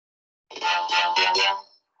Pika.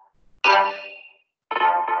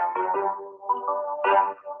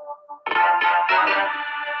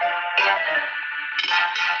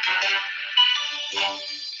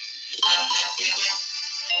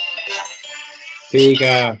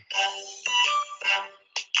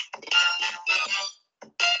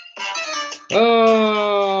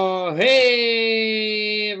 Oh,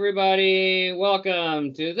 hey, everybody.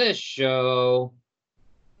 Welcome to this show.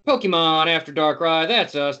 Pokemon After Dark Ride.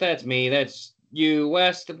 That's us. That's me. That's you,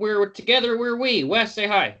 Wes. We're together. We're we. Wes, say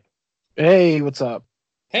hi. Hey, what's up?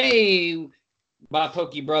 Hey, my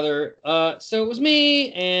Poke brother. So it was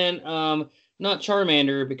me and not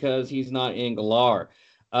Charmander because he's not in Galar.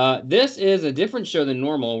 This is a different show than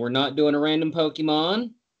normal. We're not doing a random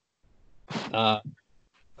Pokemon.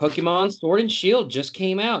 Pokemon Sword and Shield just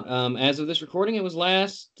came out. As of this recording, it was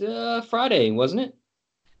last Friday, wasn't it?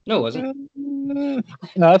 No, it wasn't. No,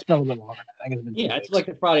 it's been a little longer. I think it's been 2 Yeah, weeks. it's like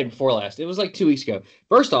the Friday before last. It was like 2 weeks ago.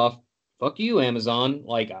 First off, fuck you, Amazon.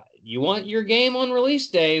 Like, you want your game on release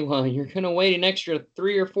day? Well, you're going to wait an extra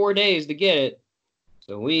 3 or 4 days to get it.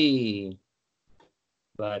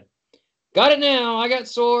 But got it now. I got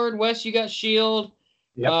Sword. Wes, you got Shield.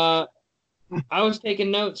 Yep. I was taking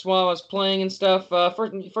notes while I was playing and stuff.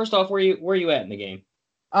 First off, where you at in the game?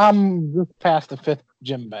 I'm just past the 5th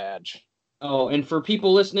gym badge. Oh, and for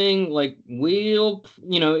people listening, like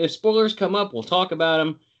if spoilers come up, we'll talk about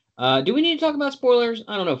them. Do we need to talk about spoilers?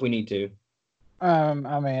 I don't know if we need to.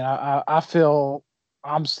 I feel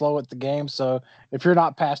I'm slow at the game, so if you're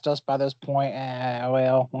not past us by this point,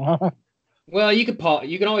 well. Well, you could pause.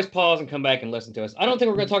 You can always pause and come back and listen to us. I don't think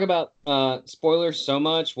we're going to talk about spoilers so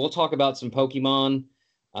much. We'll talk about some Pokemon.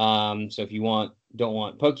 So if you don't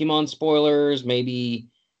want Pokemon spoilers, maybe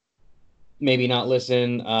not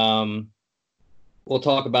listen. We'll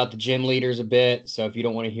talk about the gym leaders a bit. So if you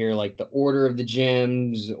don't want to hear like the order of the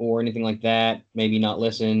gyms or anything like that, maybe not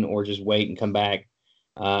listen or just wait and come back.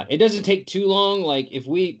 It doesn't take too long. Like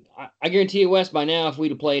I guarantee you, Wes, by now, if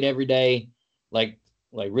we'd have played every day, like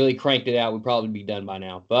really cranked it out, we'd probably be done by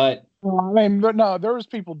now. But but no, there was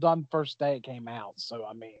people done first day it came out. So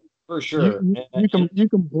for sure, you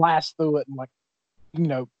can blast through it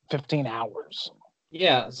in 15 hours.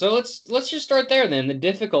 Yeah, so let's just start there then. The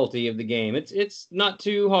difficulty of the game. It's not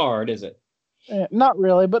too hard, is it? Not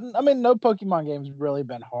really, but no Pokemon game's really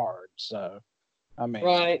been hard. So,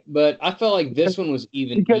 right. But I felt like this one was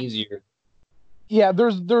even easier. Yeah,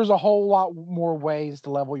 there's a whole lot more ways to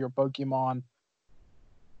level your Pokemon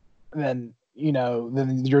than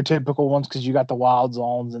your typical ones because you got the wild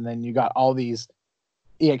zones and then you got all these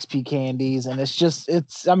EXP candies and it's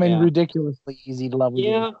ridiculously easy to level.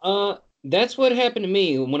 Yeah, that's what happened to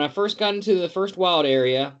me when I first got into the first wild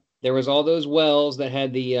area. There was all those wells that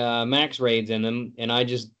had the max raids in them, and I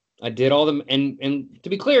did all them. And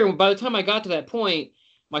to be clear, by the time I got to that point,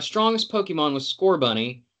 my strongest Pokemon was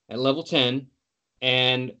Scorbunny at level 10,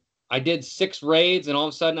 and I did 6 raids, and all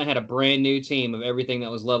of a sudden I had a brand new team of everything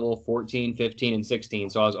that was level 14, 15, and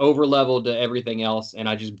 16. So I was over leveled to everything else, and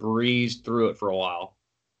I just breezed through it for a while.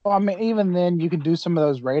 Well, even then you can do some of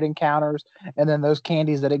those raid encounters, and then those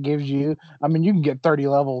candies that it gives you. You can get 30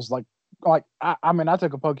 levels. I took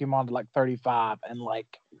a Pokemon to like 35 and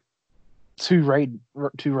like two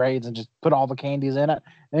raids and just put all the candies in it,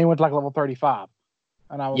 and he went to like level 35.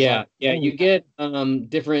 And I was you get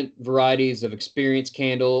different varieties of experience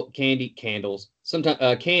candles.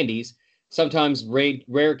 Sometimes candies. Sometimes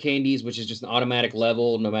rare candies, which is just an automatic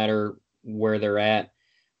level no matter where they're at.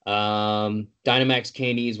 Dynamax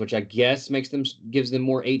candies, which I guess gives them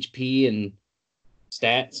more HP and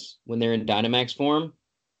stats when they're in Dynamax form.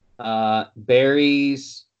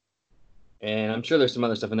 Berries, and I'm sure there's some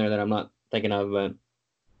other stuff in there that I'm not thinking of. But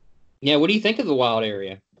yeah, what do you think of the wild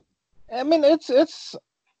area? I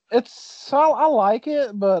like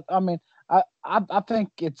it, but I think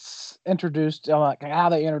it's introduced like how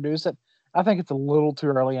they introduce it. I think it's a little too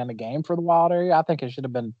early in the game for the wild area. I think it should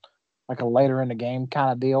have been like a later in the game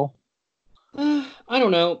kind of deal. I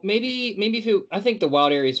don't know. Maybe I think the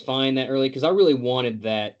wild area is fine that early because I really wanted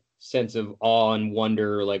that sense of awe and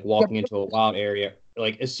wonder, like walking into a wild area,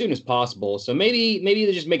 like as soon as possible. So maybe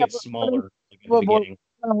they just make it smaller at the beginning.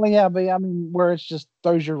 Where it's just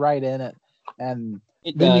throws you right in it, and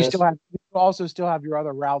it then does. you also still have your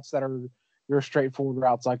other routes that are your straightforward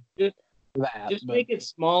routes like that. Make it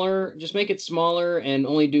smaller. Just make it smaller and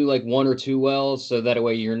only do like 1 or 2 wells, so that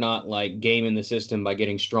way you're not like gaming the system by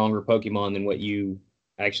getting stronger Pokemon than what you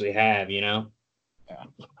actually have. Yeah.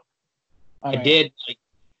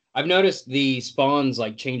 I've noticed the spawns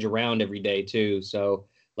like change around every day too. So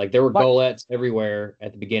like there were Golettes everywhere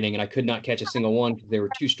at the beginning, and I could not catch a single one because they were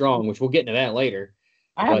too strong. Which we'll get into that later.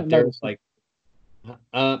 But there's like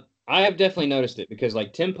I have definitely noticed it because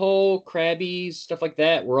like Timpole, Crabbies, stuff like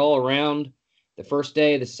that were all around the first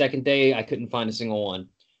day. The second day, I couldn't find a single one.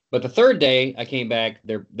 But the third day I came back,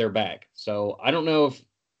 they're back. So I don't know if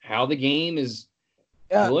how the game is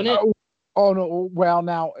Uh, doing it. oh, oh no. Well,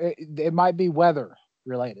 now it might be weather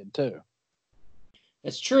related too.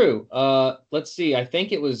 It's true. Let's see. I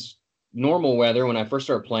think it was normal weather when I first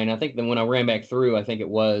started playing. I think then when I ran back through, I think it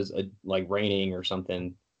was like raining or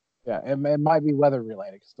something. Yeah, it might be weather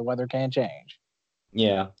related because the weather can change.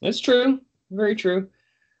 Yeah, that's true. Very true.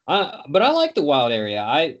 But I like the wild area.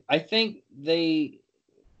 I think they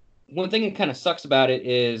one thing that kind of sucks about it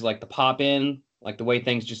is like the pop in, like the way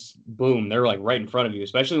things just boom, they're like right in front of you,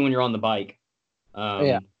 especially when you're on the bike.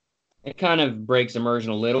 Yeah, It kind of breaks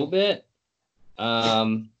immersion a little bit.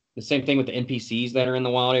 The same thing with the NPCs that are in the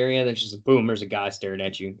wild area. There's just boom, there's a guy staring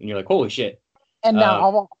at you, and you're like, holy shit. and Um,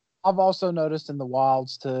 now I've also noticed in the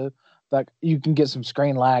wilds too, like you can get some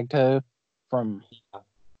screen lag too from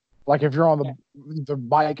like if you're on the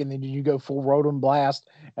bike and then you go full road blast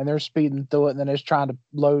and they're speeding through it and then it's trying to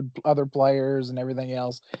load other players and everything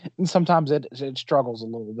else, and sometimes it struggles a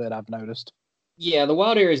little bit. I've noticed. yeah, the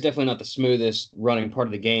wild area is definitely not the smoothest running part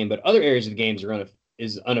of the game, but other areas of the games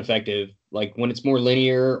is ineffective. Like when it's more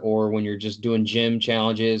linear or when you're just doing gym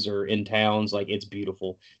challenges or in towns, like it's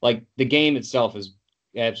beautiful. Like the game itself is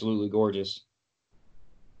absolutely gorgeous.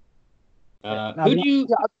 Yeah. Now Who do you?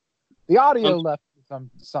 the audio Um, left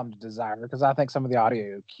some to desire because I think some of the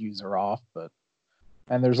audio cues are off, but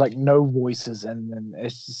and there's like no voices and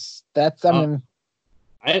it's just that's I uh,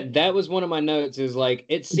 mean that was one of my notes. Is like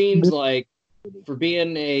it seems like for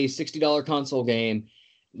being a $60 console game,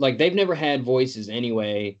 like they've never had voices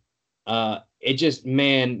anyway. It just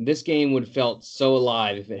man, this game would have felt so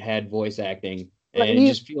alive if it had voice acting, and it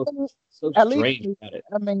just feels so at least strange about it.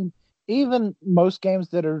 I mean even most games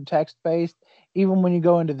that are text based, even when you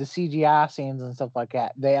go into the CGI scenes and stuff like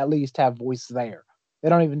that, they at least have voice there. They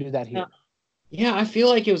don't even do that Yeah, here. yeah, I feel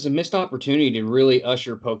like it was a missed opportunity to really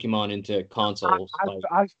usher Pokemon into I, consoles. Like,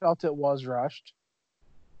 I felt it was rushed.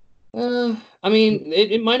 I mean,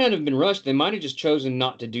 it might not have been rushed. They might have just chosen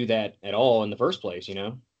not to do that at all in the first place. You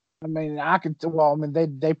know, I mean, I could. Well, I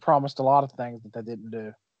mean, they promised a lot of things that they didn't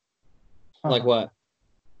do. like what?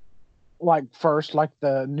 Like first, like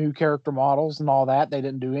the new character models and all that. They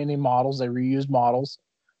didn't do any models. They reused models.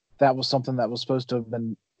 That was something that was supposed to have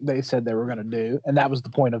been. They said they were going to do, and that was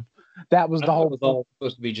the point of. That was I the thought it whole was point. all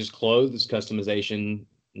supposed to be just clothes customization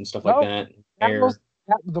and stuff like No, that. that was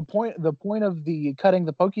Hair. the point. The point of the cutting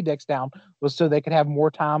the Pokédex down was so they could have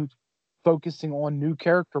more time focusing on new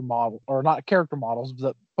character model or not character models,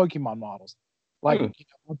 but Pokemon models, like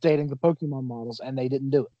Hmm. updating the Pokemon models, and they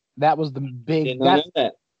didn't do it. That was the Did big. not know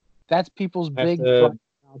that. That's people's I have big gripe to.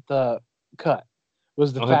 about the cut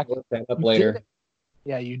was the I'll have to fact look that up you did later. it.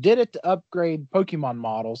 Yeah, you did it to upgrade Pokemon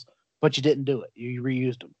models, but you didn't do it. You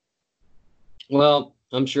reused them, Well,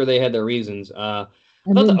 I'm sure they had their reasons. I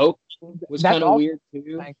and thought the then opening was that's kind of also weird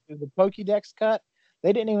too. thanks to the Pokédex cut.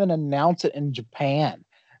 They didn't even announce it in Japan.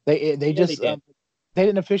 They Yeah, they just did. they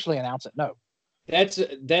didn't officially announce it. No, That's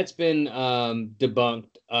been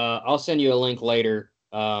debunked. I'll send you a link later.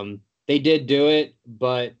 They did do it,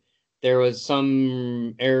 but there was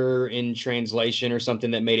some error in translation or something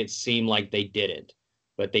that made it seem like they didn't,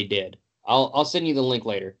 but they did. I'll send you the link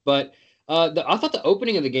later. But I thought the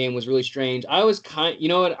opening of the game was really strange. I was you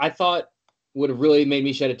know what I thought would have really made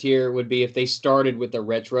me shed a tear would be if they started with the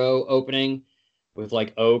retro opening with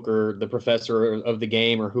like Oak or the professor of the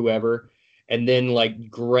game or whoever and then like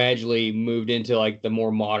gradually moved into like the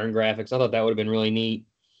more modern graphics. I thought that would have been really neat.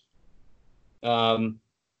 Um,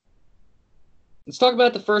 let's talk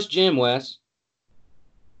about the first gym, Wes.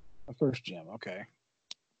 the first gym. Okay,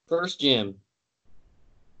 First gym.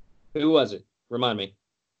 Who was it? Remind me.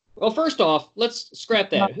 Well, first off, let's scrap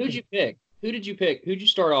that. Who'd you pick? Who did you pick? Who'd you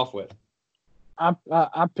start off with?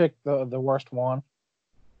 I picked the worst one.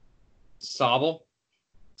 Sobble.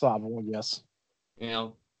 Sobble, yes. You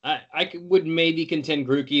know, would maybe contend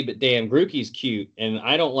Grookey, but damn, Grookey's cute, and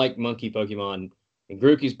I don't like monkey Pokemon, and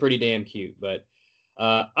Grookey's pretty damn cute. But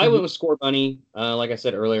I To be, went with Scorbunny, like I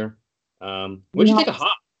said earlier. to be What'd you think of honest,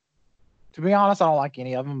 Hop? to be honest, I don't like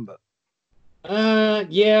any of them, but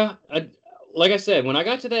Yeah. Like I said, when I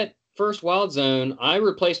got to that first wild zone, I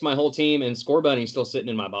replaced my whole team, and Scorbunny's still sitting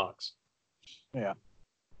in my box. yeah.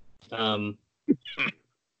 Um,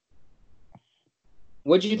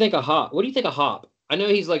 what did you think of Hop? What do you think of Hop? I know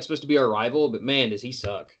he's like supposed to be our rival, but man, does he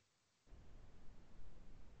suck?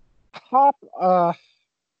 Hop,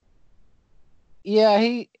 yeah,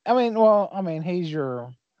 I mean, well, I mean, he's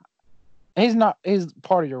your. He's not. He's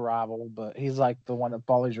part of your rival, but he's like the one that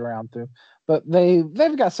follows you around too. But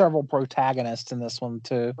they've got several protagonists in this one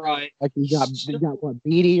too. Right. Like you got what,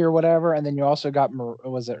 Beatty or whatever, and then you also got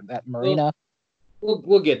was it that Well, Marina?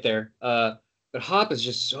 we'll get there. But Hop is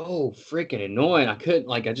just so freaking annoying. I couldn't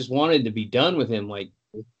like. I just wanted to be done with him. Like,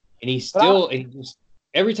 and But I, he just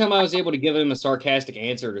every time I was able to give him a sarcastic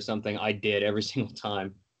answer to something, I did every single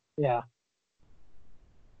time. yeah,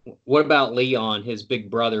 What about Leon, his big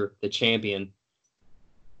brother, the champion?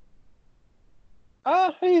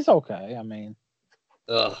 he's okay. I mean,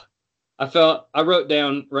 Ugh. I wrote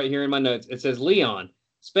down right here in my notes. It says Leon,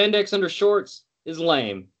 spandex under shorts is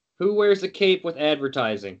lame. Who wears a cape with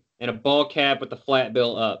advertising and a ball cap with the flat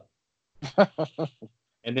bill up?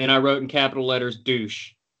 And then I wrote in capital letters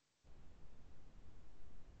douche.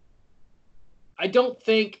 I don't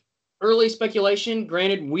think early speculation,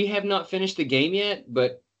 granted, we have not finished the game yet,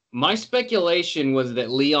 but my speculation was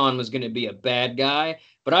that Leon was going to be a bad guy,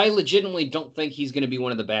 but I legitimately don't think he's going to be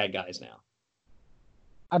one of the bad guys now.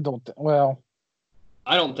 I don't. Well,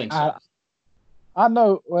 I don't think so. I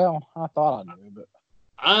know. Well, I thought I knew, but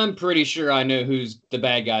I'm pretty sure I know who's the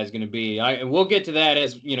bad guy is going to be. And we'll get to that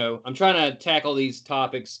as, you know, I'm trying to tackle these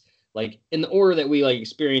topics like in the order that we like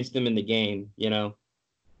experienced them in the game, you know.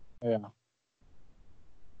 yeah.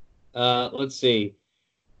 Let's see.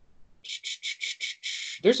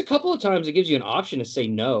 There's a couple of times it gives you an option to say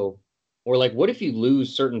no, or like, what if you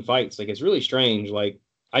lose certain fights? Like, it's really strange. Like,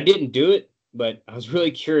 I didn't do it, but I was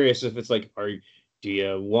really curious if it's like, do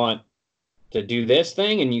you want to do this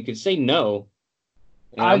thing? And you could say no.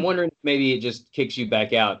 And I'm wondering if maybe it just kicks you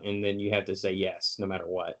back out, and then you have to say yes, no matter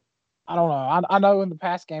what. I don't know. I know in the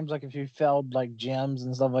past games, like if you failed like gyms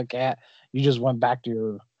and stuff like that, you just went back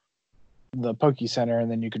to the Poke Center,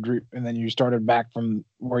 and then you started back from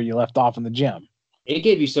where you left off in the gym. It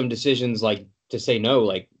gave you some decisions like to say no,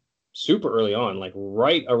 like super early on, like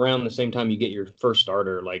right around the same time you get your first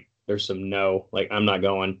starter. Like there's some no, like I'm not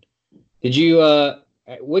going. Did you?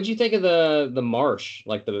 What'd you think of the marsh,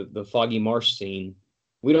 like the foggy marsh scene?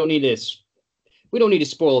 We don't need to. We don't need to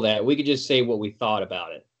spoil that. We could just say what we thought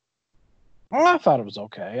about it. Well, I thought it was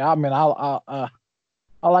okay. I mean, I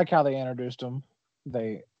like how they introduced him.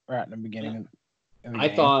 They right in the beginning. I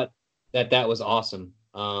thought that was awesome.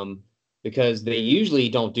 Because they usually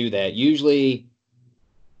don't do that. Usually,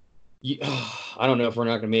 I don't know if we're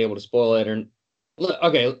not going to be able to spoil it or.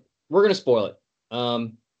 Okay, we're going to spoil it.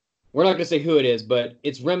 We're not going to say who it is, but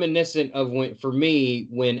it's reminiscent of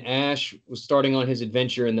when Ash was starting on his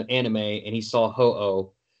adventure in the anime and he saw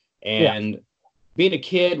Ho-Oh. And being a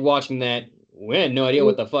kid watching that, we had no idea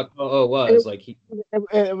what the fuck Ho-Oh was.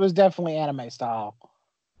 It was definitely anime style.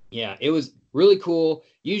 Yeah, it was really cool.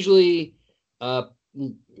 Usually,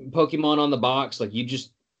 Pokemon on the box, like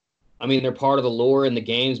they're part of the lore in the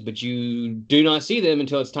games, but you do not see them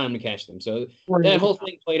until it's time to catch them. So that whole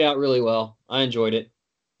thing played out really well. I enjoyed it.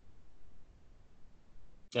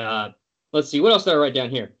 Let's see. What else did I write down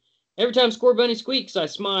here? Every time Scorbunny squeaks, I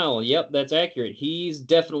smile. Yep, that's accurate. He's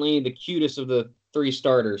definitely the cutest of the 3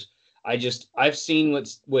 starters. I've seen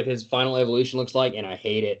what his final evolution looks like, and I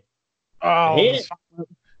hate it.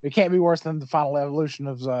 It can't be worse than the final evolution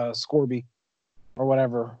of Scorby or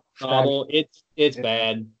whatever. Novel. It's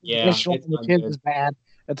bad. Yeah, the kids is bad.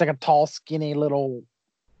 It's like a tall, skinny little.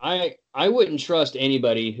 I wouldn't trust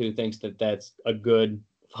anybody who thinks that that's a good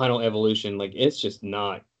final evolution. Like it's just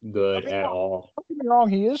not good at all. Don't get me wrong,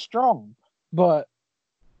 he is strong, but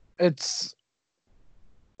it's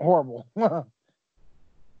horrible.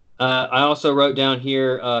 I also wrote down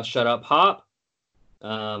here, "Shut up, Hop."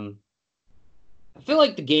 I feel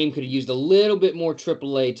like the game could have used a little bit more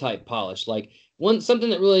AAA type polish, like something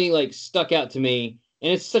that really like stuck out to me.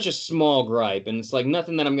 And it's such a small gripe, and it's like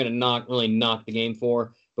nothing that I'm gonna knock the game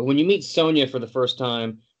for. But when you meet Sonia for the first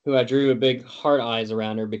time, who I drew a big heart eyes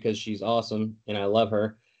around her because she's awesome and I love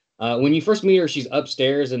her. When you first meet her, she's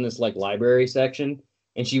upstairs in this like library section,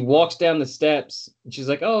 and she walks down the steps, and she's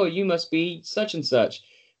like, "Oh, you must be such and such."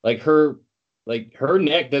 Like her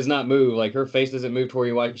neck does not move, like her face doesn't move toward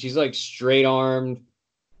you. She's like straight armed,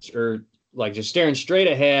 or like just staring straight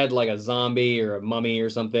ahead, like a zombie or a mummy or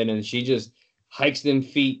something, and she just hikes them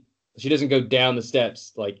feet. She doesn't go down the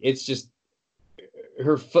steps. Like it's just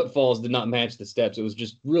her footfalls did not match the steps. It was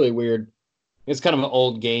just really weird. It's kind of an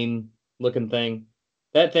old game looking thing.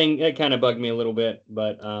 That kind of bugged me a little bit,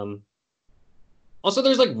 but also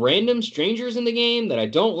there's like random strangers in the game that I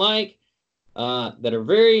don't like, that are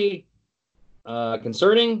very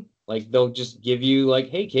concerning. Like they'll just give you like,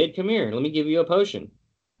 "Hey kid, come here. Let me give you a potion."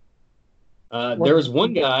 There was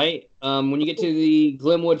one guy, when you get to the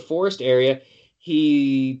Glenwood Forest area,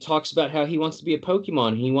 he talks about how he wants to be a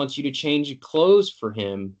Pokemon. He wants you to change clothes for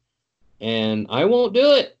him, and I won't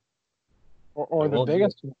do it. Or the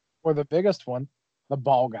biggest one, the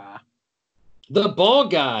ball guy. The ball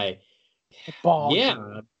guy. The ball Yeah,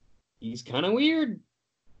 guy. he's kind of weird.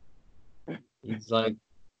 He's like,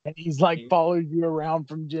 and he's like following you around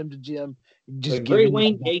from gym to gym, just like very giving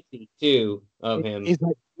Wayne Gacy too of him. He's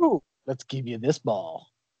like, "Ooh, let's give you this ball."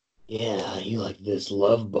 Yeah, you like this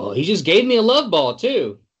love ball. He just gave me a love ball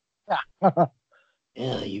too. Yeah.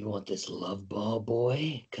 Yeah, you want this love ball,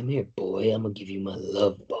 boy? Come here, boy. I'm gonna give you my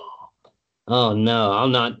love ball. Oh no,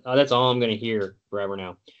 I'm not. Oh, that's all I'm gonna hear forever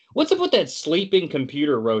now. What's up with that sleeping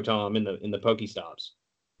computer Rotom in the Pokestops?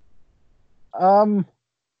 Um,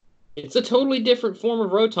 It's a totally different form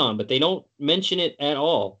of Rotom, but they don't mention it at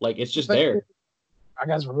all. Like it's just there. I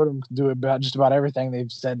guess Rotom can do it about just about everything.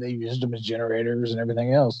 They've said they used them as generators and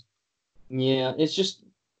everything else. Yeah, it's just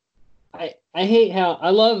I hate how I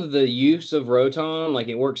love the use of Rotom, like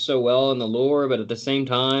it works so well in the lore, but at the same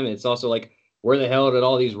time, it's also like where the hell did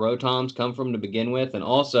all these Rotoms come from to begin with? And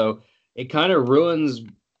also, it kind of ruins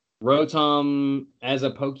Rotom as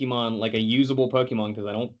a Pokemon, like a usable Pokemon, because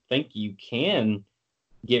I don't think you can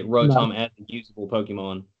get Rotom as a usable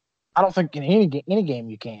Pokemon. I don't think in any game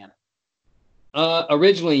you can.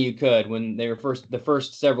 Originally, you could when they were the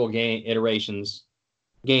first several games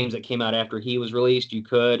that came out after he was released, you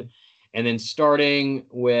could. And then starting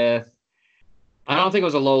with, I don't think it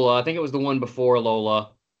was a Lola. I think it was the one before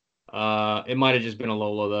Lola. It might have just been a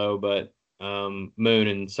Lola though, but Moon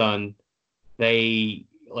and Sun, they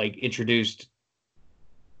like introduced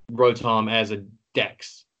Rotom as a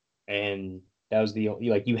Dex, and that was the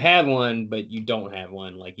like you have one, but you don't have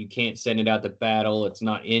one. Like you can't send it out to battle. It's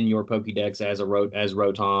not in your Pokédex as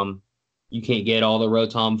Rotom. You can't get all the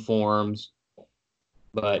Rotom forms,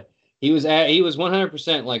 but he was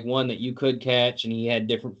 100% like one that you could catch, and he had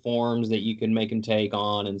different forms that you could make him take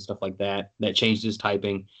on and stuff like that. That changed his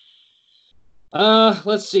typing.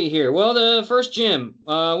 Let's see here. Well, the first gym.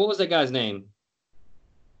 What was that guy's name?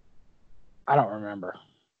 I don't remember.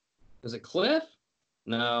 Was it Cliff?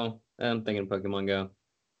 No, I'm thinking Pokemon Go.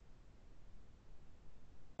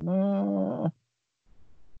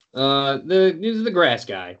 This is the grass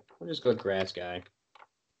guy. We'll just go with grass guy.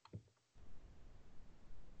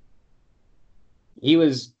 He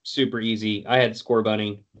was super easy. I had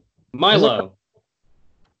Scorbunny. Milo.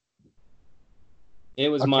 It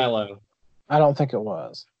was okay. Milo. I don't think it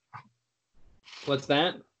was. What's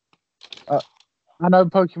that? I know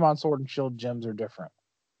Pokemon Sword and Shield gyms are different.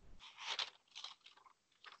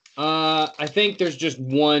 I think there's just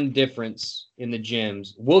one difference in the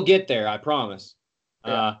gyms. We'll get there, I promise.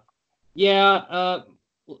 First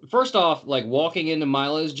off, like walking into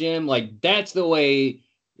Milo's gym, like that's the way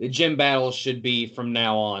the gym battles should be from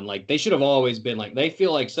now on. Like they should have always been like they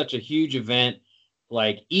feel like such a huge event.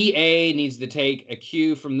 Like EA needs to take a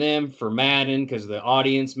cue from them for Madden because the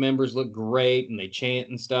audience members look great and they chant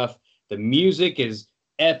and stuff. The music is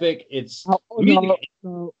epic. It's on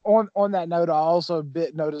that note, I also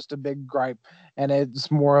noticed a big gripe, and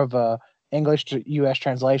it's more of a English to U.S.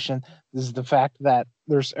 translation. This is the fact that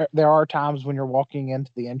there are times when you're walking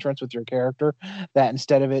into the entrance with your character that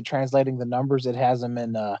instead of it translating the numbers, it has them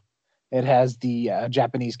in it has the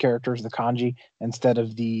Japanese characters, the kanji, instead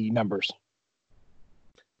of the numbers.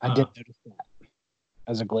 I did notice that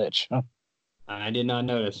as a glitch. I did not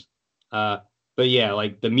notice. But yeah,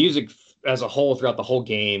 like the music as a whole throughout the whole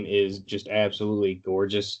game is just absolutely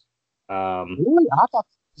gorgeous. Really? I thought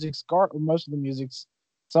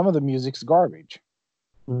some of the music's garbage.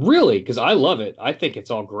 Really? Because I love it. I think it's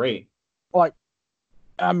all great. Like,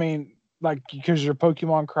 I mean, like because your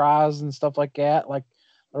Pokemon cries and stuff like that, like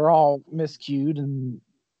they're all miscued and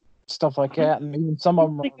stuff like that, and even some of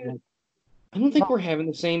them are. I don't think we're having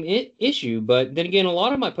the same issue, but then again, a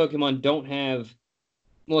lot of my Pokemon don't have.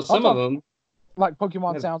 Well, some of them, like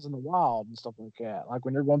Pokemon sounds in the wild and stuff like that. Like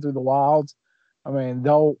when you're going through the wilds, I mean,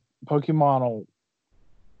 Pokemon will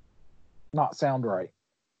not sound right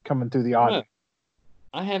coming through the audio.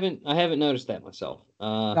 I haven't noticed that myself.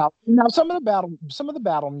 Now some of the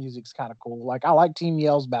battle music's kind of cool. Like I like Team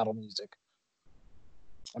Yell's battle music.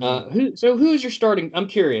 Who's your starting? I'm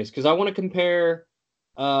curious because I want to compare.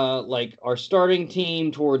 Like our starting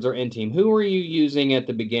team towards our end team. Who were you using at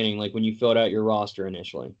the beginning, like when you filled out your roster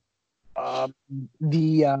initially? What's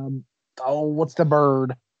the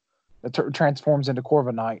bird that transforms into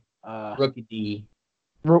Corviknight? Rookidee.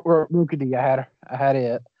 Rookidee. I had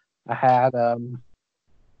it. I had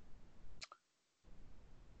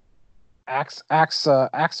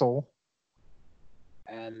Axel,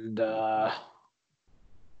 and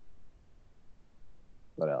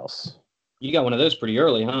what else? You got one of those pretty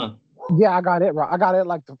early, huh? Yeah, I got it right. I got it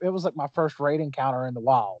like it was like my first raid encounter in the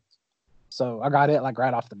wild. So I got it like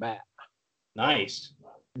right off the bat. Nice.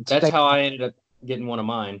 It That's stayed, how I ended up getting one of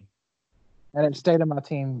mine. and it stayed in my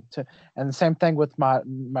team to. And the same thing with my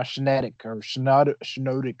Shinetic or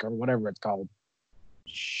Shinodic or whatever it's called.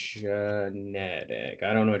 Genetic.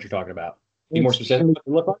 I don't know what you're talking about. Be more It's specific. What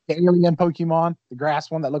it look like? the alien Pokemon, the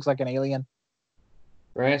grass one that looks like an alien.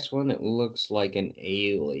 Grass one that looks like an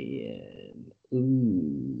alien.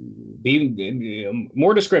 Ooh.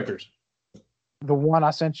 More descriptors. The one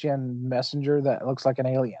I sent you in Messenger that looks like an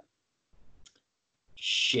alien.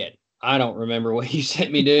 Shit. I don't remember what you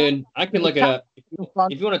sent me, dude. I can look it up. If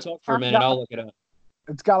you want to talk for a minute, I'll look it up.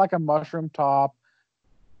 It's got like a mushroom top.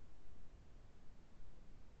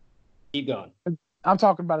 Keep going. I'm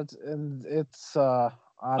talking about it. It's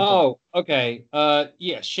Oh, okay.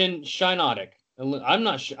 Yeah, Shinotic. I'm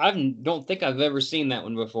not sure. I don't think I've ever seen that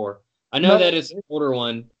one before. I know that it's an older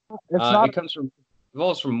one. It's not. It comes from.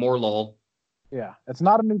 Evolves from Morlul. Yeah, it's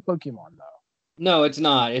not a new Pokemon though. No, it's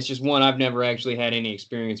not. It's just one I've never actually had any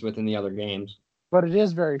experience with in the other games. But it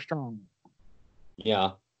is very strong.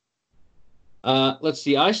 Yeah. Let's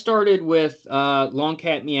see. I started with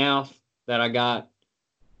Longcat Meowth that I got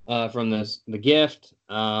from the gift.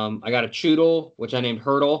 I got a Choodle, which I named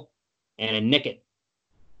Hurdle, and a Nickit.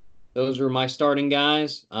 Those were my starting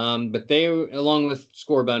guys. But they, along with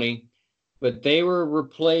Scorbunny, but they were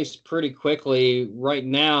replaced pretty quickly. Right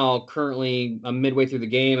now, currently, I'm midway through the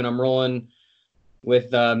game, and I'm rolling with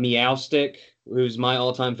Meowstic, who's my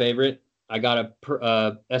all-time favorite. I got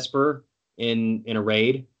a Esper in a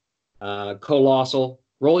raid. Colossal.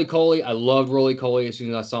 Roly-Poly. I loved Roly-Poly as soon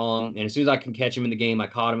as I saw him. And as soon as I can catch him in the game, I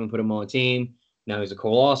caught him and put him on a team. Now he's a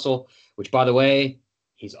Colossal, which, by the way,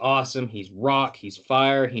 he's awesome. He's rock. He's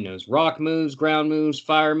fire. He knows rock moves, ground moves,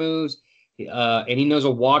 fire moves. And he knows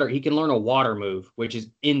he can learn a water move, which is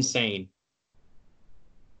insane.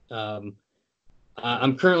 I'm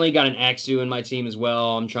currently got an Axew in my team as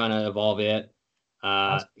well. I'm trying to evolve it.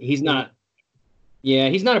 He's not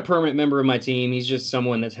a permanent member of my team. He's just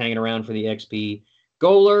someone that's hanging around for the XP.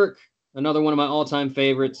 Golurk, another one of my all-time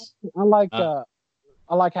favorites. I like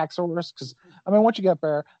Haxorus because once you get up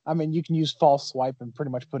there, you can use False Swipe and pretty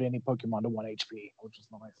much put any Pokemon to 1 HP, which is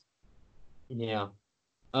nice. Yeah.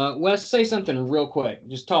 Wes, say something real quick.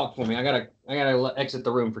 Just talk for me. I gotta exit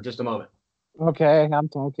the room for just a moment. Okay, I'm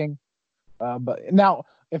talking. But now,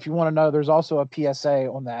 if you want to know, there's also a PSA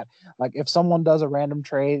on that. Like, if someone does a random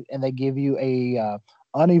trade and they give you a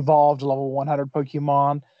unevolved level 100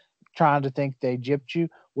 Pokemon, trying to think they gypped you,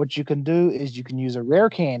 what you can do is you can use a rare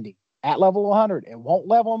candy at level 100. It won't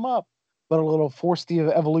level them up, but it'll force the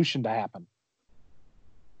evolution to happen.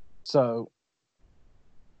 So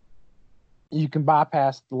you can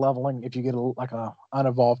bypass the leveling. If you get a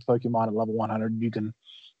unevolved Pokemon at level 100, you can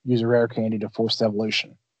use a rare candy to force the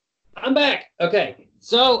evolution. I'm back. Okay,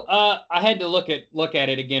 so I had to look at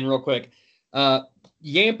it again real quick.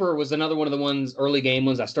 Yamper was another one of the early game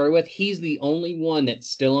ones I started with. He's the only one that's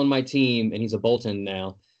still on my team, and he's a Bolton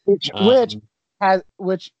now. Which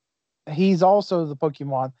he's also the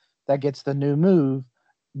Pokemon that gets the new move,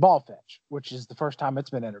 Ball Fetch, which is the first time it's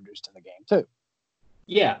been introduced in the game too.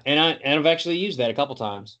 Yeah, and I've actually used that a couple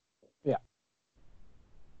times. Yeah.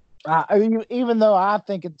 Even though I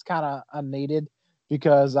think it's kind of unneeded,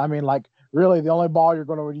 because really the only ball you're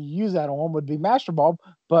going to use that on would be Master Ball,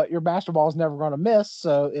 but your Master Ball is never going to miss,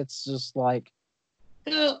 so it's just like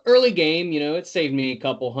early game, it saved me a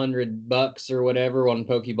couple $100 or whatever on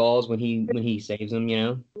Pokeballs when he saves them,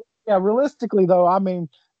 Yeah, realistically though,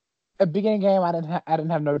 at beginning game I didn't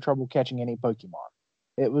have no trouble catching any Pokemon.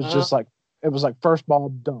 It was just like first ball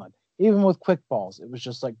done. Even with quick balls, it was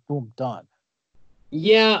just like boom, done.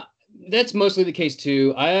 Yeah, that's mostly the case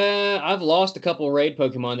too. I've lost a couple of raid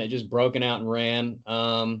Pokemon that just broken out and ran.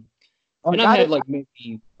 And I've had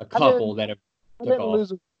maybe a couple that have. I didn't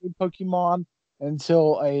lose a Pokemon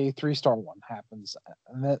until a 3-star one happens,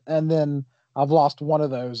 and then I've lost one of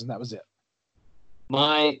those, and that was it.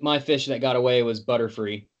 My fish that got away was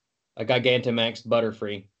Butterfree, a Gigantamax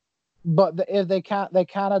Butterfree. But if they kind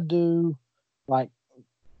of do like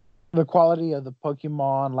the quality of the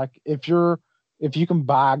Pokemon, like if you can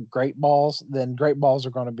buy Great Balls, then Great Balls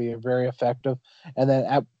are going to be very effective. And then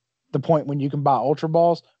at the point when you can buy Ultra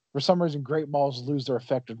Balls, for some reason, Great Balls lose their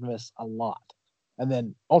effectiveness a lot. And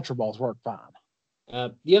then Ultra Balls work fine.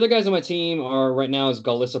 The other guys on my team are right now is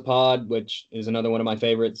Golisopod, which is another one of my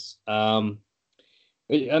favorites. I'm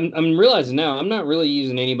realizing now I'm not really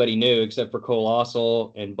using anybody new except for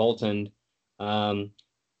Colossal and Bolton.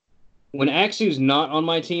 When Axu's not on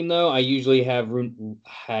my team, though, I usually have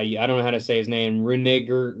I don't know how to say his name,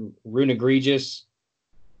 Runegregious.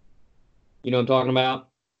 You know what I'm talking about?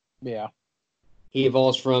 Yeah. He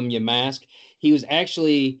evolves from Yamask. He was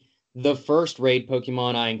actually the first raid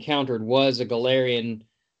Pokemon I encountered was a Galarian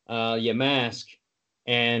Yamask,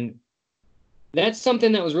 and that's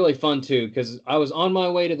something that was really fun too. Because I was on my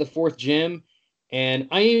way to the fourth gym, and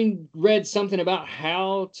I even read something about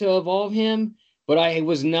how to evolve him, but I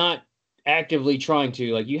was not actively trying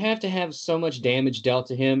to. Like you have to have so much damage dealt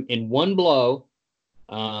to him in one blow.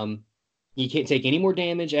 Um, he can't take any more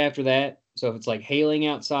damage after that. So if it's like hailing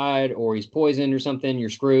outside or he's poisoned or something, you're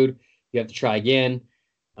screwed. You have to try again.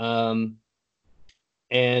 Um,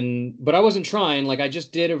 but I wasn't trying. Like I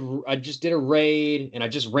just did a raid and I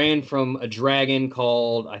just ran from a dragon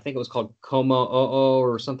called I think it was called Como Oo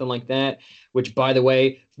or something like that, which by the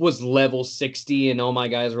way was level 60 and all my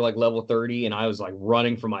guys were like level 30 and I was like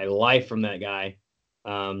running for my life from that guy.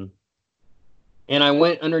 Um, and I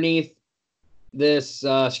went underneath this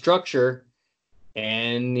structure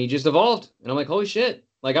and he just evolved. And I'm like, holy shit.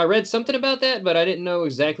 Like I read something about that, but I didn't know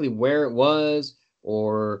exactly where it was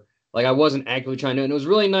or like I wasn't actively trying to. And it was a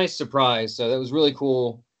really nice surprise. So that was really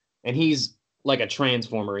cool. And he's like a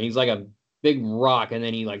transformer. He's like a big rock and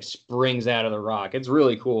then he like springs out of the rock. It's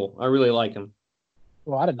really cool. I really like him.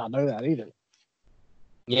 Well, I did not know that either.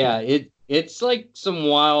 Yeah, it's like some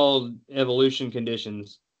wild evolution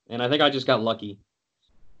conditions. And I think I just got lucky.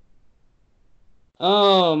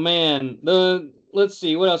 Oh man, the let's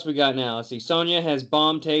see what else we got now. Let's see. Sonia has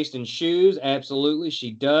bomb taste in shoes. Absolutely,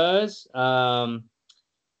 she does.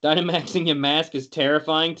 Dynamaxing your mask is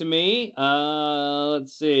terrifying to me.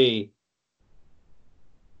 Let's see.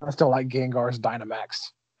 I still like Gengar's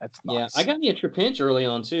Dynamax. That's Yeah, I nice. got me a Trapinch early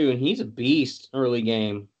on too, and he's a beast early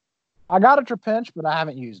game. I got a Trapinch, but I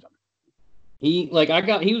haven't used him. He was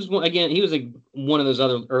again. He was like one of those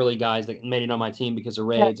other early guys that made it on my team because of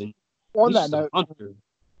Yeah, raids, and on he's that just a note, monster.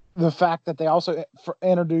 the fact that they also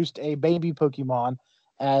introduced a baby Pokemon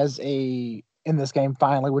as a in this game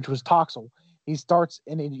finally, which was Toxel. He starts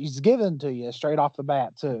and he's given to you straight off the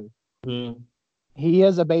bat too. Hmm. He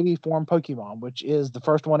is a baby form Pokemon, which is the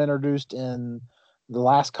first one introduced in the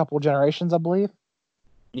last couple generations, I believe.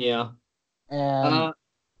 Yeah. And Uh,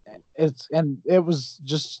 it was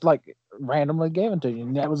just like randomly given to you,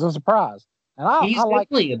 and that was a surprise. And I He's like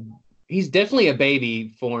definitely a he's definitely a baby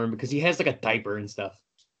form because he has like a diaper and stuff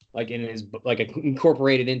like in his like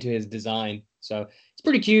incorporated into his design. So it's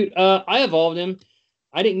pretty cute. I evolved him.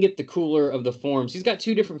 I didn't get the cooler of the forms. He's got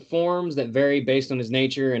two different forms that vary based on his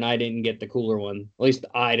nature, and I didn't get the cooler one. At least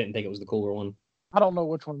I didn't think it was the cooler one. I don't know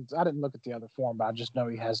which ones. I didn't look at the other form, but I just know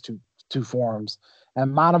he has two forms,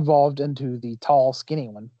 and mine evolved into the tall, skinny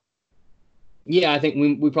one. Yeah, I think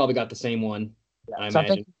we probably got the same one. Yeah, I so I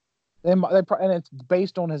think imagine. and it's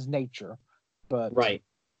based on his nature, but Right.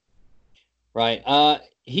 Right.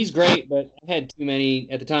 He's great, but I had too many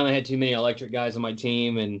at the time. I had too many electric guys on my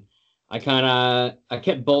team, and I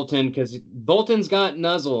kept Bolton because Bolton's got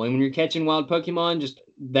Nuzzle, and when you're catching wild Pokemon, just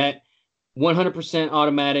that 100%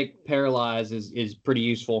 automatic paralyze is pretty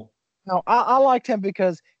useful. no, I liked him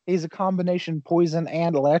because he's a combination poison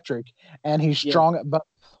and electric, and he's Yeah, strong at both.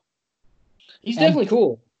 he's And definitely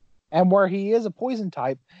cool. where he is a poison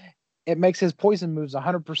type, it makes his poison moves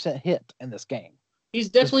 100% hit in this game. He's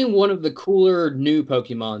His, definitely one of the cooler new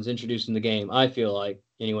Pokemons introduced in the game. I feel like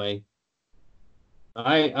anyway.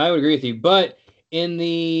 I would agree with you, but in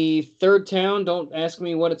the third town, don't ask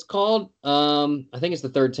me what it's called. I think it's the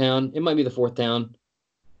third town. It might be the fourth town.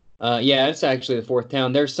 Yeah, it's actually the fourth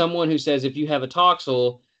town. There's someone who says if you have a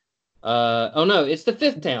Toxel, oh no, it's the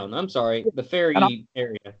fifth town. I'm sorry, the and fairy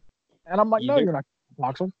area. I'm like, You no, there? you're not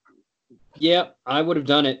Voxel. Yeah, I would have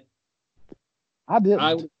done it. I I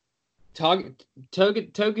didn't. would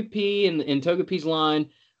Togepi and Togepi's line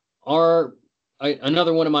are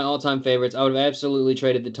another one of my all-time favorites. I would have absolutely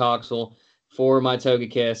traded the Toxel for my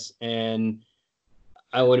Togekiss, and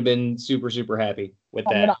I would have been super, super happy with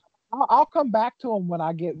I mean, that. I'll come back to him when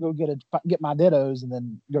I get my Dittos and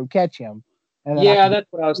then go catch him, and then I Yeah, can. that's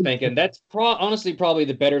what I was thinking. That's honestly probably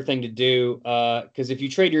the better thing to do. Because if you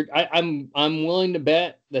trade I'm willing to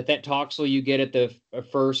bet that Toxel you get at the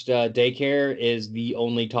first daycare is the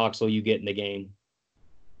only Toxel you get in the game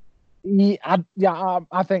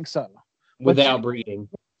I think so. But without breeding.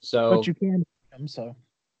 but So you can him so.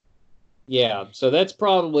 yeah, so that's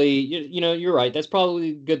probably you're right. That's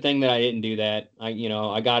probably a good thing that I didn't do that.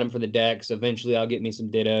 I got him for the decks. Eventually, I'll get me some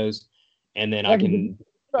Dittos, and then Yeah, I 'cause can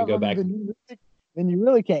go back. then you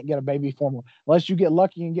really can't get a baby form unless you get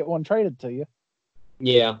lucky and get one traded to you.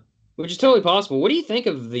 Yeah, which is totally possible. What do you think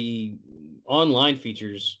of online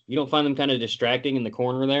features, you don't find them kind of distracting in the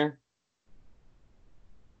corner there?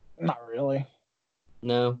 Not really.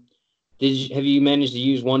 No. Have you managed to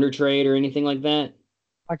use Wonder Trade or anything like that?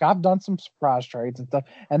 Like I've done some surprise trades and stuff,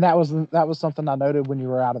 and that was something I noted when you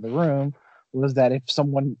were out of the room, was that if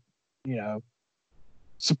someone, you know,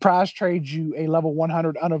 surprise trades you a level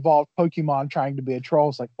 100 unevolved Pokemon trying to be a troll,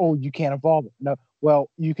 it's like, oh, you can't evolve it. No, well,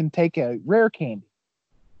 you can take a rare candy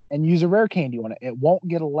and use a rare candy on it. It won't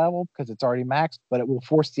get a level because it's already maxed, but it will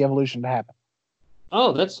force the evolution to happen.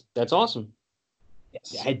 Oh, that's awesome.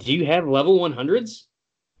 Yes. Do you have level 100s?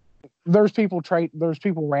 There's people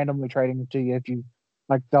randomly trading them to you if you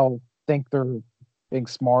like. They'll think they're being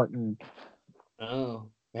smart and. Oh,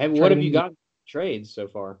 what have you got trades so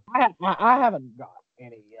far? I haven't got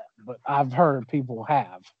any yet, but I've heard people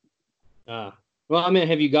have. Well, I mean,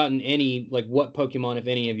 have you gotten any, like, what Pokemon, if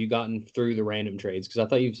any, have you gotten through the random trades? Because I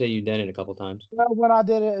thought you said you'd done it a couple times. Well, when I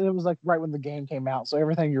did it, it was like right when the game came out, so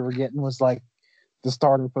everything you were getting was like the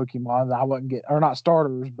starter Pokemon. I wasn't getting, or not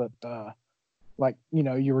starters, but like, you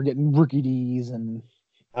know, you were getting rookie D's and.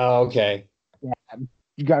 Oh, okay. Yeah,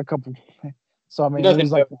 you got a couple. So I mean, Nothing it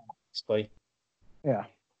was like, basically. Yeah.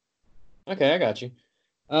 Okay, I got you.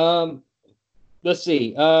 Let's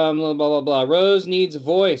see. Blah blah blah. Rose needs a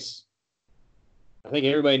voice. I think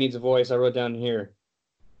everybody needs a voice. I wrote down here.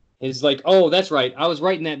 Is like, oh, that's right. I was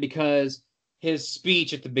writing that because his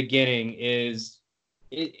speech at the beginning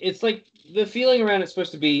it's like the feeling around it's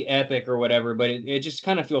supposed to be epic or whatever, but it just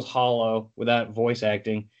kind of feels hollow without voice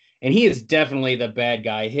acting. And he is definitely the bad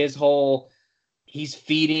guy. He's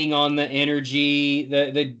feeding on the energy,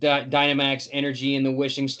 the Dynamax energy and the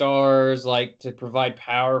wishing stars, like to provide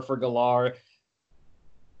power for Galar.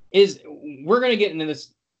 We're gonna get into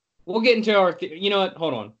this. We'll get into our. You know what?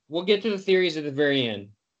 Hold on. We'll get to the theories at the very end.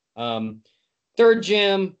 Third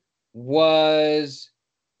gym was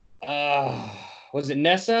it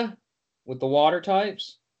Nessa with the water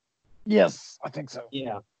types? Yes, I think so.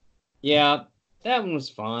 Yeah, that one was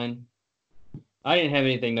fine. I didn't have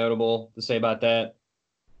anything notable to say about that.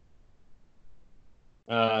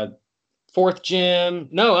 Fourth gym.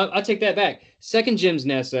 No, I take that back. Second gym's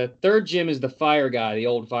Nessa. Third gym is the fire guy, the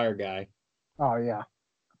old fire guy. Oh, yeah.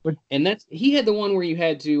 And he had the one where you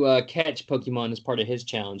had to catch Pokemon as part of his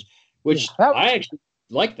challenge, which I actually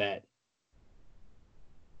like that.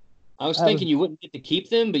 I was thinking you wouldn't get to keep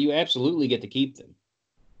them, but you absolutely get to keep them.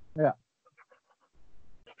 Yeah.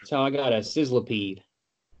 So I got a Sizzlipede.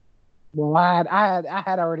 Well, I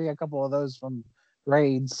had already a couple of those from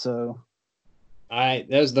raids, so that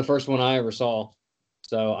was the first one I ever saw.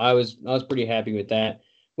 So I was pretty happy with that.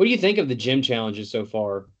 What do you think of the gym challenges so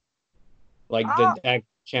far? Like the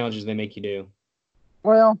challenges they make you do?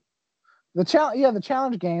 Well, the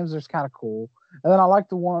challenge games are kind of cool. And then I like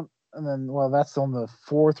the one, and then that's on the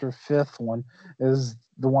fourth or fifth one is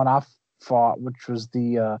the one I fought, which was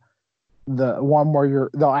the one where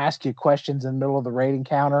they'll ask you questions in the middle of the raid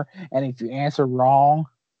encounter, and if you answer wrong,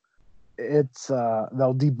 it's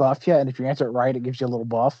they'll debuff you, and if you answer it right, it gives you a little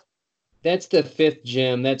buff. That's the fifth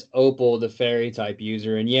gym. That's Opal, the fairy type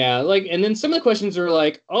user. And yeah, and then some of the questions are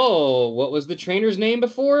like, oh, what was the trainer's name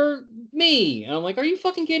before me? And I'm like, are you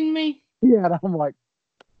fucking kidding me? Yeah, and I'm like,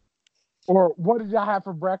 or what did I have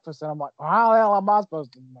for breakfast? And I'm like, how the hell am I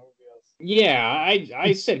supposed to know this? Yeah,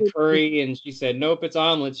 I said curry, and she said, nope, it's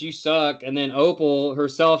omelets. You suck. And then Opal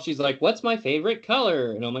herself, she's like, what's my favorite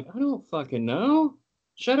color? And I'm like, I don't fucking know.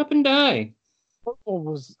 Shut up and die.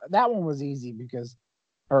 That one was easy because,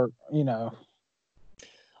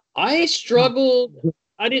 I struggled.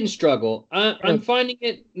 I didn't struggle. I'm finding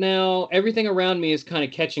it now. Everything around me is kind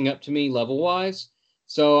of catching up to me level-wise.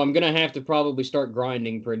 So I'm going to have to probably start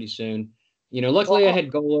grinding pretty soon. Luckily I had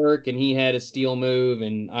Golurk and he had a steel move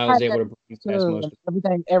and I was able to bring past most of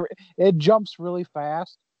everything. It jumps really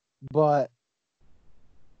fast, but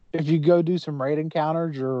if you go do some raid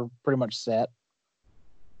encounters, you're pretty much set.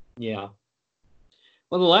 Yeah.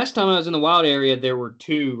 Well, the last time I was in the wild area, there were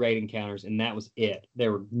 2 raid encounters, and that was it.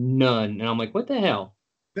 There were none. And I'm like, what the hell?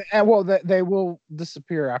 And well, they will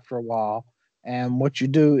disappear after a while. And what you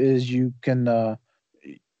do is you can,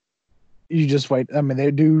 you just wait. I mean,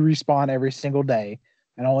 they do respawn every single day,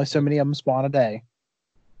 and only so many of them spawn a day.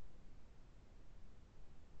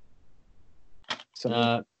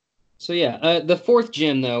 So yeah, the fourth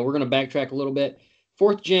gym, though, we're going to backtrack a little bit.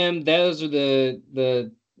 Fourth gym, those are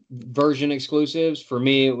the version exclusives. For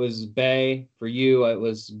me, it was Bay. For you, it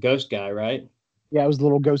was Ghost Guy, right? Yeah, it was the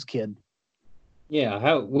little ghost kid. Yeah,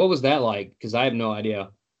 what was that like? Because I have no idea.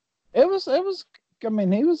 It was. I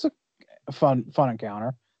mean, he was a fun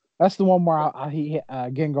encounter. That's the one where he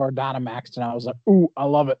Gengar Dynamaxed, and I was like, "Ooh, I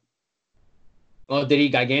love it." Oh, did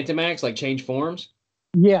he Gigantamax like change forms?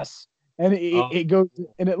 Yes, and Oh, it goes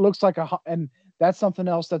and it looks like and that's something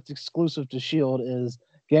else that's exclusive to Shield is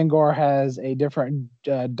Gengar has a different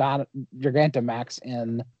Gigantamax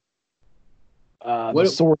in the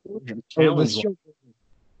Sword what version or the challenge was? Shield,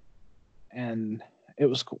 and it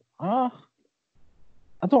was cool. I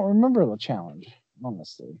don't remember the challenge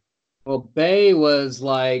honestly. Well, Bay was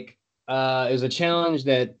like it was a challenge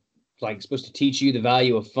that like supposed to teach you the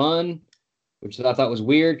value of fun, which I thought was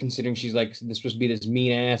weird considering she's like this supposed to be this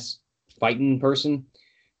mean ass fighting person.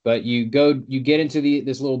 But you get into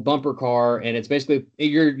this little bumper car, and it's basically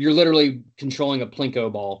you're literally controlling a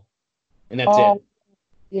plinko ball, and that's Oh it.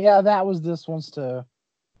 yeah, that was this one's too.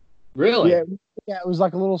 Really? Yeah, yeah, it was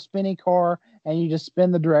like a little spinny car, and you just spin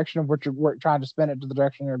the direction of what you're trying to spin it to the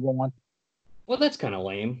direction you're going. Well, that's kind of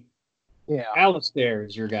lame. Yeah, Alistair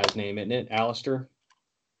is your guy's name, isn't it? Alistair.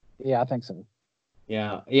 yeah, I think so.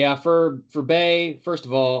 Yeah, yeah. For Bay, first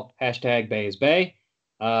of all, hashtag Bay is Bay.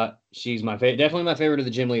 She's my favorite, definitely my favorite of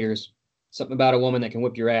the gym leaders. Something about a woman that can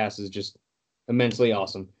whip your ass is just immensely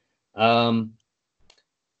awesome. Um,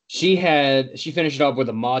 she finished it off with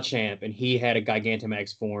a Machamp, and he had a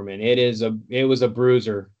Gigantamax form, and it was a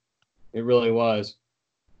bruiser. It really was.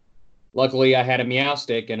 Luckily, I had a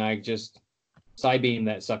Meowstic, and I just side beamed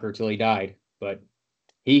that sucker till he died. But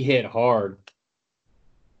he hit hard.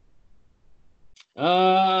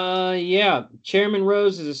 Yeah. Chairman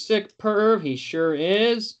Rose is a sick perv. He sure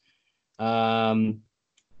is. Um,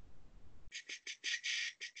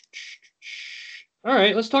 all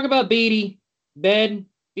right, let's talk about Beatty. Bed.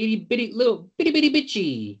 Bitty bitty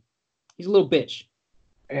bitchy. He's a little bitch.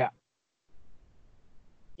 Yeah.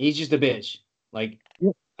 He's just a bitch. Like,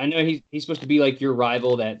 Yep. I know he's supposed to be like your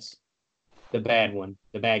rival. That's the bad one,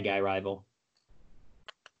 the bad guy rival.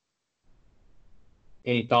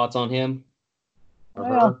 Any thoughts on him or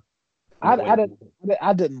Well, her? Or wait,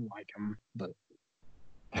 I didn't like him, but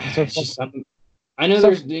so it's far, just something. I know so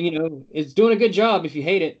there's, it's doing a good job if you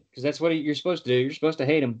hate it, because that's what you're supposed to do. You're supposed to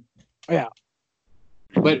hate him. yeah.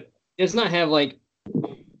 But it's not have like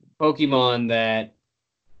Pokemon that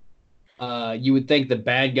you would think the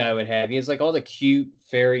bad guy would have. He has like all the cute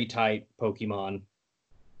fairy type Pokemon,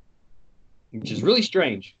 which is really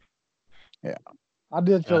strange. Yeah, I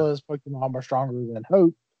did Uh, feel his Pokemon were stronger than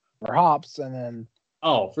Hope or Hops,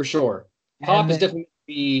 oh, for sure. and Hop is then definitely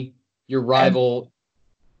be your and rival.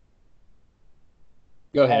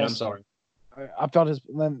 Go ahead. I'm also sorry. I felt his.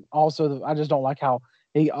 Then also, I just don't like how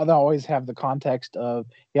they always have the context of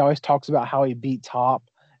he always talks about how he beats Hop,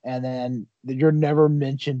 and then you're never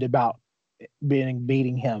mentioned about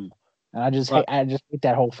beating him, and Right. I just hate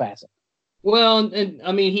that whole facet. Well, and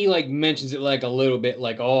I mean, he like mentions it like a little bit,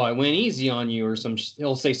 like, "Oh, I went easy on you," or some.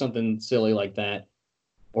 He'll say something silly like that,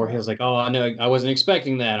 or Yeah. he's like, "Oh, I know, I wasn't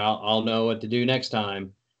expecting that. I'll know what to do next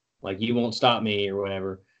time. Like, you won't stop me or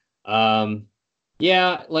whatever." Um,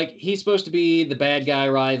 yeah, like he's supposed to be the bad guy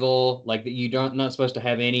rival, like that you don't not supposed to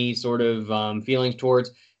have any sort of feelings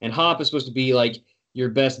towards. And Hop is supposed to be like your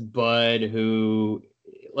best bud, who,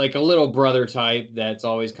 like a little brother type that's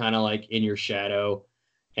always kind of like in your shadow.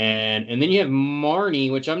 And then you have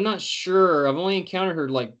Marnie, which I'm not sure. I've only encountered her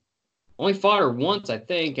like only fought her once, I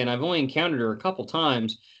think, and I've only encountered her a couple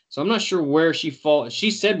times. So I'm not sure where she falls.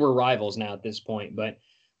 She said we're rivals now at this point, but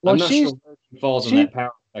Well, I'm not sure where she falls on she that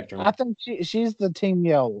power spectrum. I think she's the Team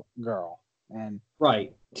Yell girl, and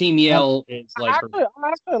Right. Team and Yell is like her. I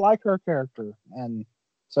actually like her character, and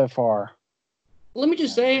so far, Let me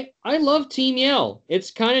just say, I love Team Yell.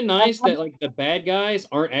 It's kind of I, nice that like the bad guys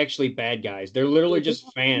aren't actually bad guys. They're literally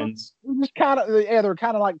just fans. just kind of yeah, they're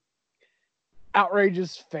kind of like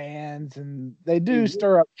outrageous fans, and they do Mhm.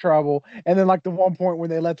 stir up trouble. And then like the one point when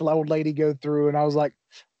they let the old lady go through, and I was like,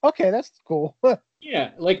 okay, that's cool.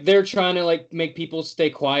 Yeah, like they're trying to like make people stay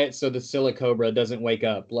quiet so the Silicobra doesn't wake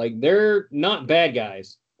up. Like they're not bad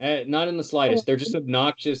guys, not in the slightest. They're just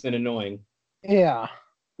obnoxious and annoying. Yeah,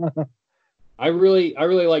 I really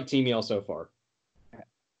like Team Yell so far.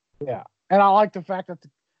 yeah, and I like the fact that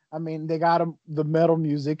I mean they got him the metal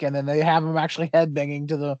music, and then they have him actually headbanging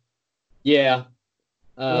Yeah, to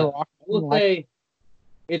the I rock. will Like, say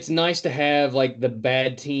it's nice to have like the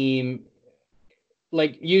bad team.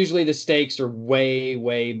 Like usually the stakes are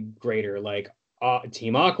way greater. Like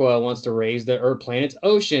Team Aqua wants to raise the Earth planet's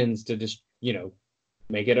oceans to just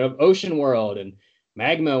make it an ocean world, and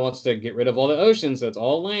Magma wants to get rid of all the oceans, so it's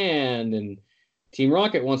all land, and Team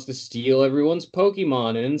Rocket wants to steal everyone's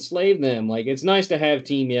Pokemon and enslave them. Like it's nice to have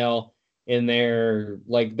Team Yell in there.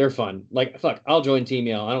 Like they're fun. Like fuck, I'll join Team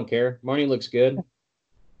Yell. I don't care. Marnie looks good.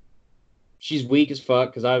 She's weak as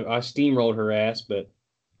fuck because I steamrolled her ass, but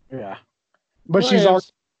yeah, but she's whatever.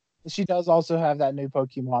 also she does also have that new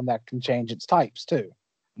Pokemon that can change its types too,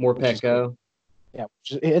 More which is cool. Petco. Yeah,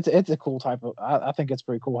 it's a cool type of. I think it's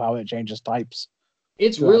pretty cool how it changes types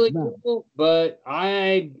It's throughout the really battle. cool, but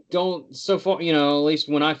I don't, so far, at least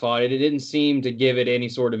when I fought it, it didn't seem to give it any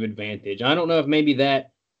sort of advantage. I don't know if maybe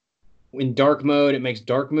that in dark mode, it makes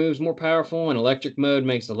dark moves more powerful, and electric mode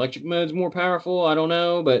makes electric modes more powerful. I don't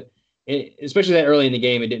know, but especially that early in the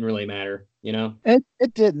game, it didn't really matter.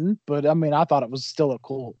 It didn't, but I mean, I thought it was still a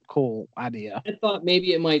cool idea. I thought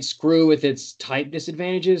maybe it might screw with its type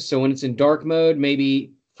disadvantages. So when it's in dark mode,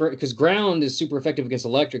 maybe because ground is super effective against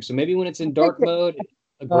electric. So maybe when it's I in think dark mode,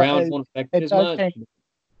 a uh, ground it, won't affect it it as does much. change.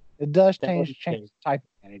 It does That change wasn't the change case. type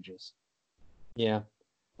advantages. Yeah.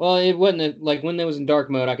 Well, it wasn't like when it was in dark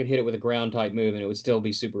mode, I could hit it with a ground type move and it would still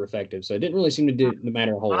be super effective. So it didn't really seem to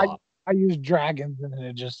matter a whole I lot. I use dragons and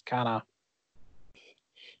it just kind of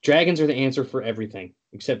Dragons are the answer for everything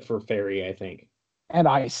except for fairy, I think. and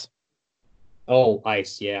ice Oh,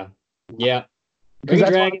 ice, yeah, yeah. because Bring a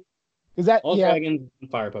that's why dragon. because that All yeah dragons and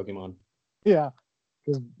fire Pokemon. yeah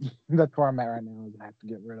because that's where I'm at right now. I have to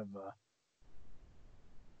get rid of.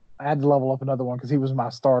 I had to level up another one because he was my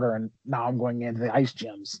starter, and now I'm going into the ice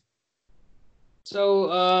gems.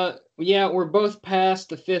 So, yeah, we're both past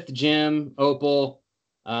the 5th gym, Opal.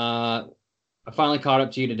 I finally caught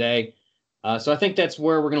up to you today. So I think that's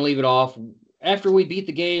where we're going to leave it off. After we beat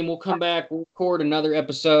the game, we'll come back, we'll record another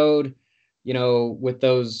episode, with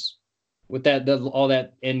all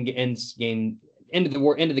that end game, end of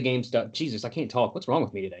the game stuff. Jesus, I can't talk. What's wrong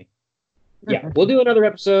with me today? Yeah, we'll do another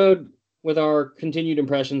episode with our continued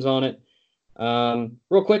impressions on it.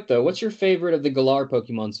 Real quick though, what's your favorite of the Galar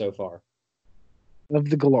Pokemon so far? Of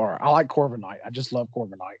the Galore, I like Corviknight. I just love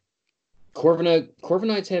Corviknight.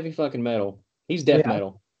 Corviknight's heavy fucking metal. He's death Yeah,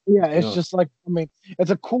 metal. yeah. It's No. just like I mean, it's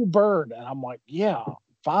a cool bird, and I'm like, yeah,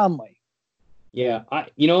 finally. Yeah,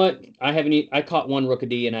 you know what? I caught one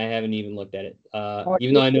Rookidee and I haven't even looked at it. Like,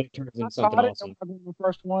 Even though I know it turns I into something caught it awesome. one of the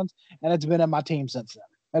first ones, and it's been in my team since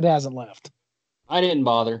then. It hasn't left. I didn't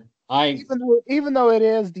bother. Even though it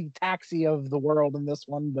is the taxi of the world in this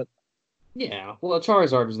one, but Yeah, well,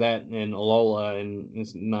 Charizard was that and Alola, and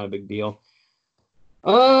it's not a big deal.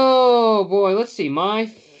 Oh boy, let's see. My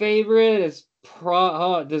favorite is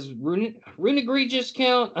does Runegregis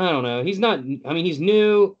count? I don't know. He's not. I mean, he's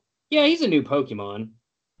new. Yeah, he's a new Pokemon,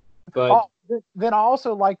 but then I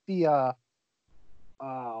also like the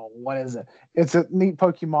what is it? It's a neat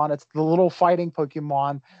Pokemon. It's the little fighting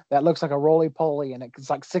Pokemon that looks like a roly poly, and it's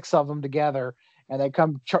like six of them together, and they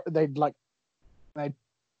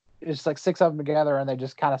it's like six of them together, and they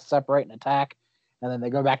just kind of separate and attack, and then they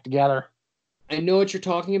go back together. I know what you're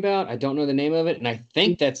talking about. I don't know the name of it, and I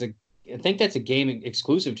think that's a game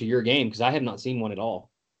exclusive to your game because I have not seen one at all.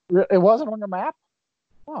 It wasn't on your map.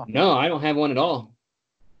 Oh. No, I don't have one at all.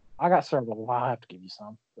 I got several. I'll have to give you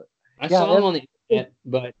some. But I saw them on the internet,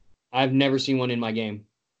 but I've never seen one in my game.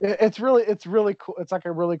 It's really cool. It's like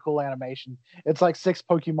a really cool animation. It's like six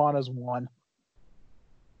Pokemon as one.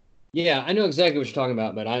 Yeah, I know exactly what you're talking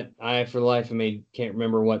about, but I for the life of me can't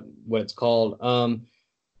remember what it's called.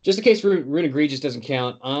 Just in case Runegregis doesn't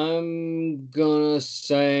count, I'm gonna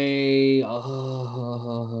say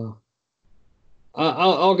I'll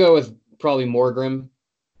go with probably Morgrem.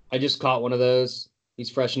 I just caught one of those. He's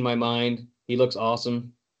fresh in my mind. He looks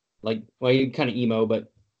awesome. Like, well, he's kind of emo,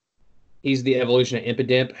 but he's the evolution of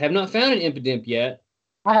Impidimp. Have not found an Impidimp yet.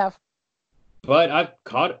 I have, but I've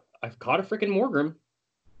caught a freaking Morgrem.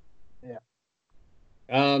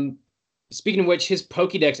 Yeah. Speaking of which, his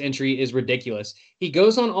Pokédex entry is ridiculous. He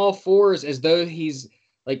goes on all fours as though he's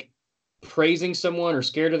like praising someone or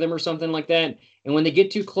scared of them or something like that. And when they get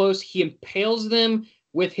too close, he impales them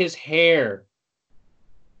with his hair.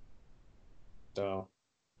 So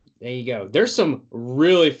there you go. There's some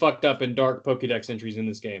really fucked up and dark Pokédex entries in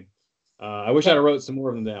this game. I wish I'd have wrote some more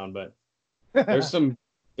of them down, but there's some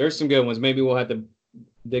good ones. Maybe we'll have to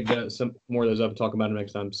dig some more of those up and talk about them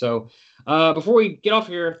next time. So before we get off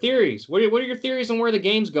here, theories. What are your theories on where the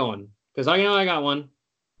game's going? Because I know I got one.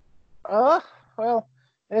 Well,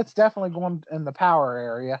 it's definitely going in the power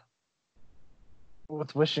area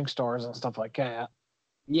with wishing stars and stuff like that.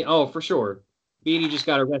 Yeah, oh, for sure. Beatty just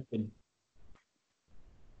got arrested.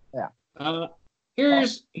 Yeah.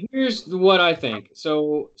 Here's what I think.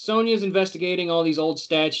 So Sonya's investigating all these old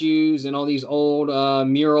statues and all these old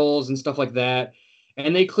murals and stuff like that,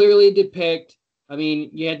 and they clearly depict. I mean,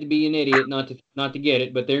 you had to be an idiot not to get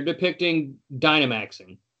it, but they're depicting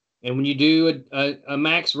Dynamaxing. And when you do a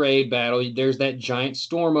max raid battle, there's that giant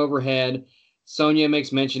storm overhead. Sonya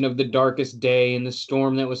makes mention of the darkest day and the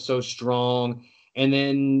storm that was so strong. And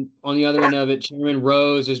then on the other end of it, Chairman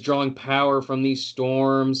Rose is drawing power from these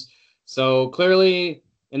storms. So clearly,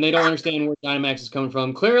 and they don't understand where Dynamax is coming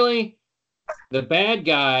from. Clearly, the bad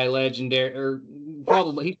guy legendary, or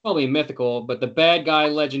probably he's probably mythical, but the bad guy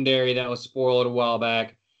legendary that was spoiled a while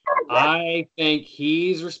back. I think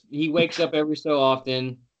he wakes up every so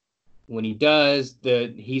often. When he does,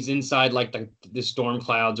 he's inside like the storm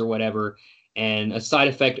clouds or whatever, and a side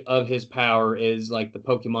effect of his power is like the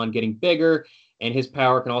Pokemon getting bigger, and his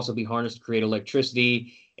power can also be harnessed to create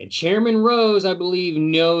electricity. And Chairman Rose, I believe,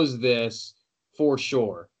 knows this for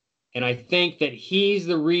sure, and I think that he's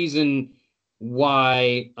the reason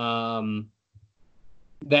why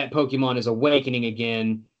that Pokemon is awakening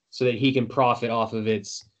again, so that he can profit off of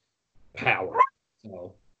its power.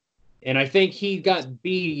 So, and I think he got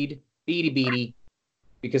Beady,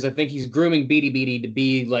 because I think he's grooming Beady to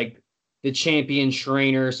be like the champion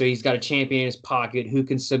trainer. So he's got a champion in his pocket who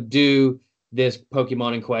can subdue this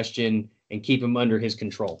Pokemon in question and keep him under his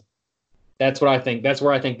control. That's what I think. That's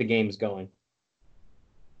where I think the game is going.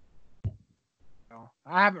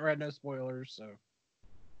 I haven't read no spoilers, so.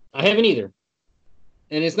 I haven't either.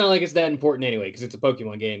 And it's not like it's that important anyway, because it's a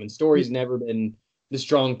Pokemon game, and story's never been the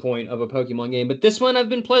strong point of a Pokemon game. But this one I've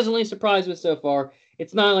been pleasantly surprised with so far.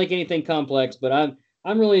 It's not like anything complex, but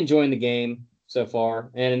I'm really enjoying the game so far,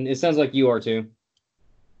 and it sounds like you are too.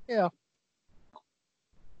 Yeah.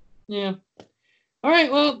 Yeah. All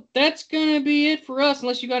right, well, that's going to be it for us,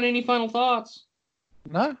 unless you got any final thoughts.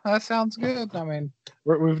 No, that sounds good. I mean,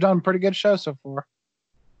 we've done a pretty good show so far.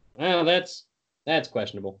 Well, that's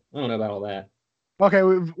questionable. I don't know about all that. Okay,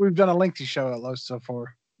 we've done a lengthy show at Lowe's so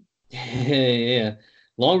far. Yeah.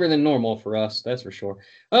 Longer than normal for us, that's for sure.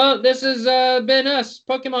 This has been us,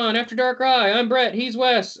 Pokemon After Dark Rai. I'm Brett. He's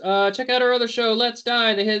Wes. Check out our other show, Let's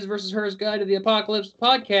Die, the His versus Hers Guide to the Apocalypse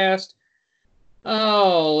podcast.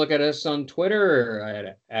 Oh, look at us on Twitter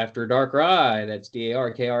at After Dark Rai. That's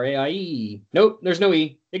DARKRAIE. Nope, there's no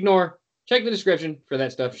E. Ignore. Check the description for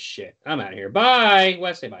that stuff. Shit, I'm out of here. Bye.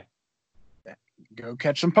 Wes, say bye. Go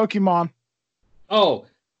catch some Pokemon. Oh.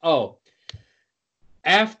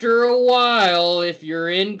 After a while, if you're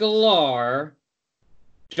in Galar,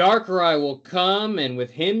 Darkrai will come, and with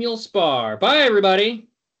him you'll spar. Bye, everybody.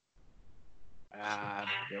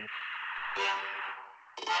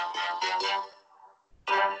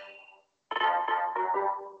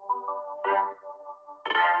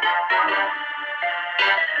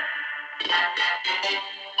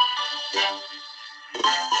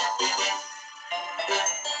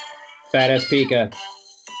 Fat ass Pika.